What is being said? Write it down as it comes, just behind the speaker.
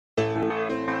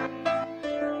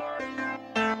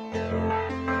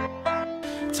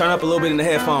Turn up a little bit in the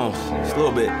headphones. Just a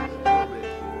little bit.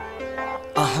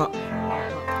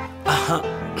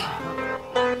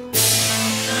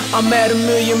 I'm at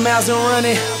 1,000,000 miles and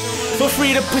running. Feel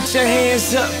free to put your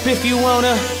hands up if you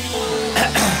wanna.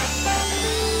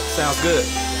 Sounds good.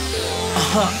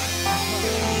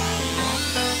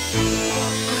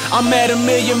 I'm at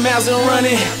 1,000,000 miles and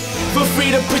running. Feel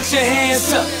free to put your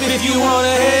hands up if you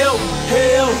wanna. Hail,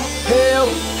 hail, hail,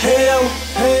 hail,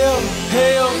 hail,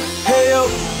 hail, hail.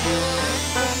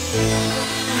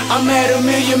 I'm at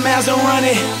 1,000,000 miles and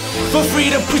running. Feel free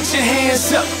to put your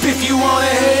hands up if you wanna.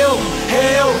 Hail,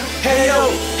 hail, hail,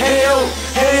 hail,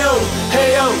 hail,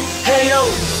 hail, hail,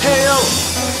 hail.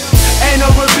 Anno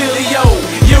Rebelio,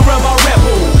 you're a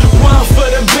rebel. One for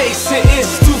the bass and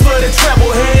it's two for the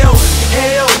treble. Hail,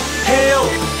 hail, hail,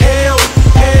 hail,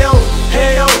 hail,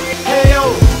 hail, hail.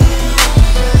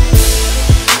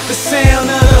 The sound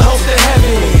of the host of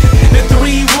heaven. The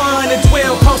 3, 1, and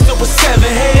 12 posted with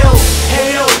 7. Hail,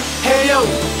 hail, hail,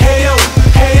 hail,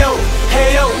 hail,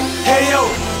 hail, hail.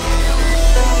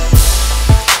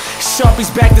 Sharpie's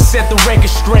back to set the record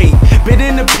straight. Been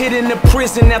in the pit, in the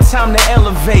prison, now time to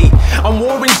elevate. I'm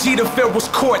Warren G to Pharaoh's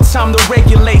court, time to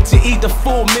regulate. To eat the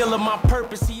full meal of my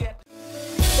purpose, yeah.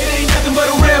 It ain't nothing but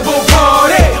a rebel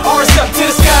party. Ours up to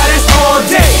the sky, that's all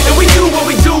day. And we do what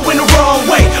we do in the wrong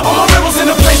way. All my rebels in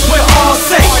a place where all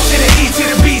say R to the E to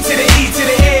the B to the E to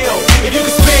the L. If you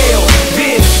can spell,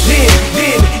 then,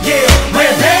 yeah,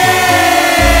 Rebel.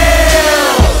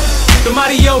 The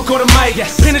mighty yoke on the mic,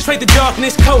 yes. Penetrate the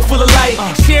darkness, coat full of light.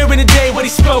 Sharing the day what he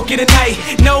spoke in the night.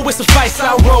 Know it's a fight, so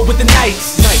I roll with the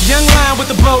knights. Young lion with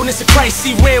the boldness of Christ.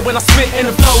 See red when I spit and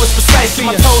the flow is precise.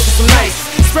 My toes are some nice.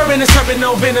 Spreading and serpent,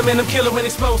 no venom, and I'm killer when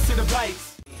exposed to the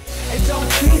bites. And don't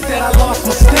think that I lost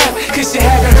my step, cause you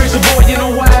haven't heard your boy in a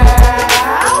while.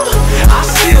 I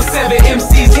still 7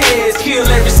 MC's heads, kill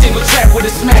every single track with a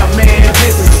smile. Man,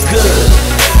 business is good.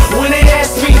 When they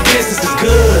ask me, business is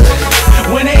good.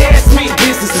 When they ask me,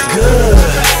 business is good.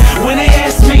 When they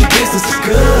ask me, business is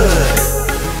good.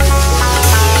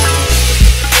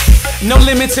 No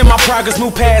limits in my progress,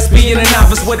 move past being a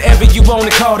novice, whatever you wanna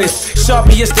call this.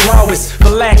 Sharpie is the rawest, for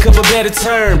lack of a better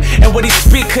term. And what he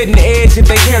spit couldn't edge if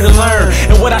they care to learn.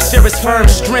 And what I share is firm,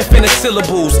 strength in the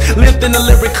syllables, lift in the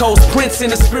lyricals, prince in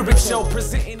the spiritual,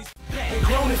 presenting these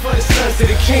groaning for the sons of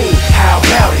the king. How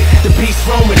about it? The beast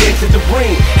roaming into the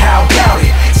ring. How about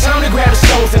it? Time to grab the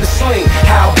stones and the sling.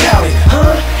 How about it?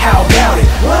 Huh? How about it?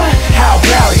 What? How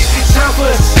about it? Time for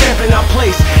us to step in our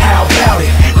place. How about it?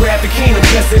 Grab the kingdom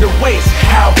because of the weights.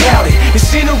 How about it?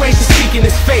 This generation seeking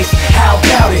his face. How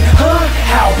about it? Huh?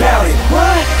 How about it?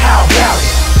 What? How about it?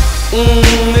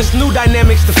 There's new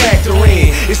dynamics to factor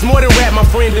in. It's more than rap, my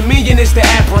friend. Dominion is to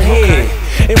apprehend.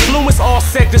 Influence all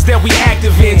sectors that we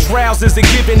active in. Trials is a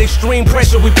given, extreme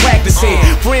pressure we practicing.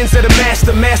 Friends of the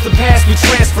master, master pass we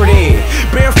transferred in.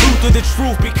 Bear fruit through the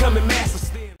truth, becoming masters.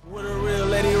 With a real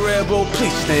lady rebel,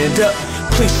 please stand up.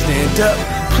 Please stand up.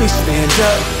 Please stand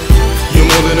up. You're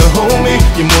more than a homie,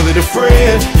 you're more than a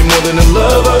friend. You're more than a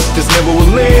lover, this never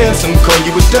will end. Some call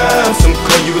you a dime, some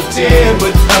call you a 10,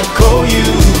 but I call you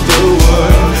the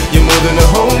one. You're more than a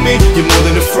homie, you're more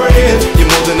than a friend. You're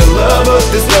more than a lover,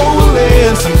 this never will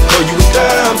end. Some call you a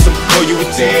dime, some call you a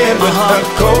 10, but I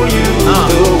call you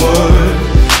the one.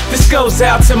 This goes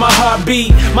out to my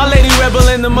heartbeat, my lady rebel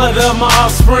and the mother of my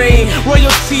offspring.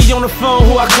 Royalty on the phone,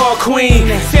 who I call queen.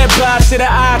 Said bye to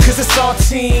the eye, cause it's our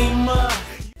team.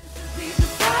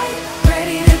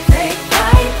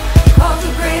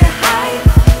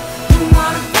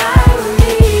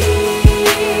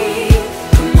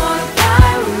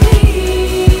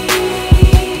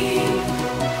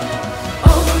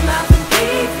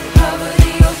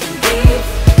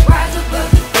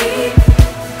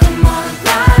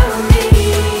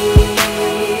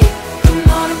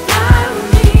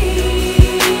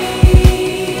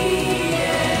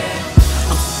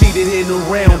 In a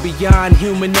realm beyond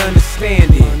human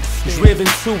understanding, driven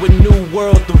to a new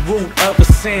world, the root of a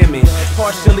salmon.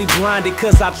 Partially blinded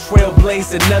cause I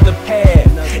trailblaze another path,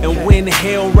 and when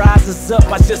hell rises up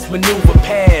I just maneuver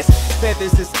past.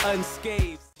 Feathers is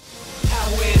unscathed.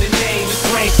 Power in the name, it's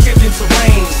range shifting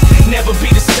terrains. Never be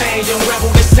the same, young rebel,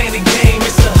 this ain't a game.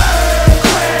 It's a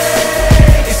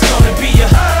earthquake. It's gonna be a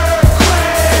earthquake.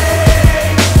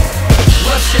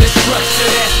 Rupture the structure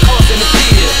that's causing the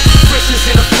fear. Christians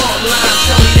in the front line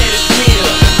tell me that it's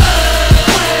real.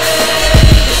 Earthquake.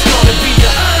 It's gonna be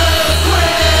a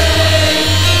earthquake.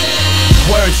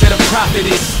 Word to the prophet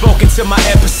is spoken to my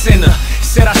epicenter.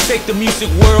 Said I shake the music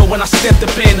world when I stepped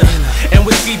up in her. And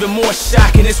what's even more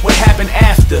shocking is what happened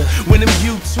after, when them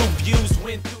YouTube views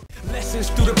went through. Lessons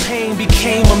through the pain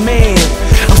became a man.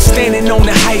 I'm standing on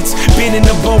the heights, bending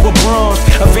the bow of bronze.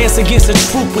 Advance against a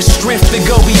troop with strength to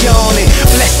go beyond it.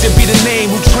 Blessed to be the name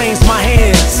who trains my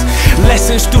hands.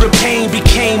 Lessons through the pain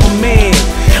became a man.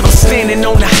 I'm standing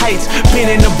on the heights,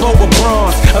 bending the bow of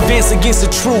bronze. Advance against a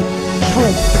troop.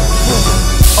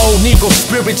 Old Negro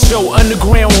spiritual,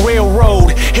 underground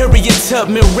railroad. Harriet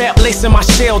Tubman rap lacing my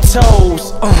shell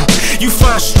toes. You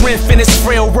find strength in this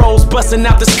frail rose, busting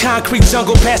out this concrete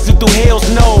jungle, passing through hell's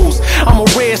nose. I'm a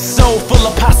rare soul full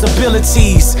of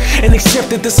possibilities, and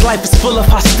accept that this life is full of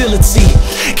hostility.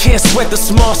 Can't sweat the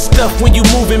small stuff when you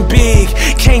moving big.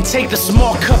 Can't take the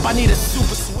small cup, I need a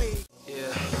super swig.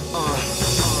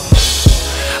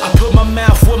 I put my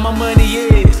mouth where my money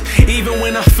is, even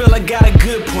when I feel I got a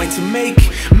good point to make.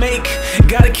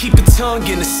 Gotta keep the tongue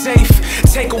in the safe.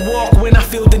 Take a walk when I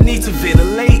feel the need to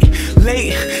ventilate.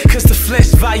 Late, cause the flesh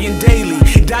vying daily.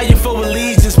 Dying for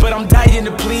allegiance, but I'm dying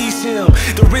to please him.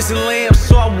 The risen lamb,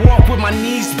 so I walk with my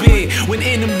knees bent. When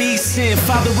enemies sin,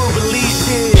 Father will release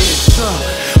him.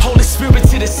 Holy Spirit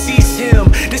to decease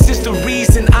him. This is the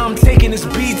reason I'm taking this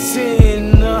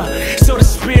beating. So the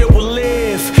Spirit will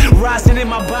live, rising in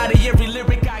my body, every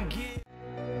lyric I give.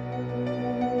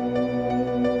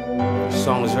 This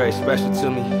song is very special to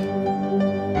me.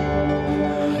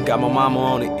 Got my mama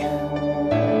on it.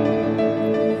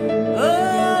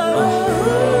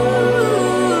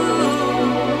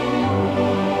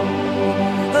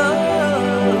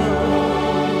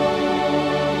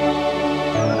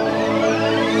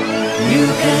 You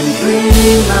can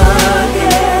dream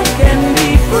again, can be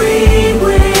free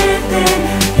within.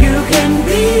 You can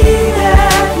be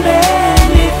that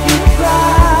man if you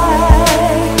try.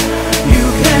 You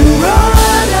can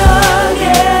run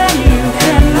again, you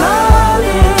can love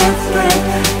in strength,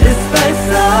 despite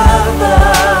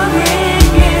suffering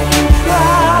if you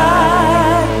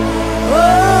try.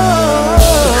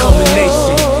 The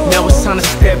culmination, now it's time to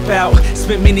step out.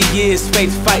 Spent many years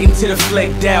faith fighting to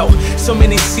deflect doubt. So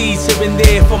many seeds here and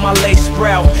there for my late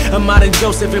sprout. A modern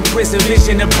Joseph in prison,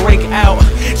 vision to break out.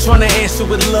 Trying to answer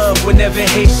with love whenever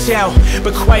hate shout.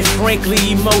 But quite frankly,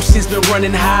 emotions been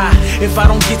running high. If I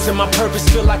don't get to my purpose,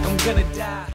 feel like I'm gonna die.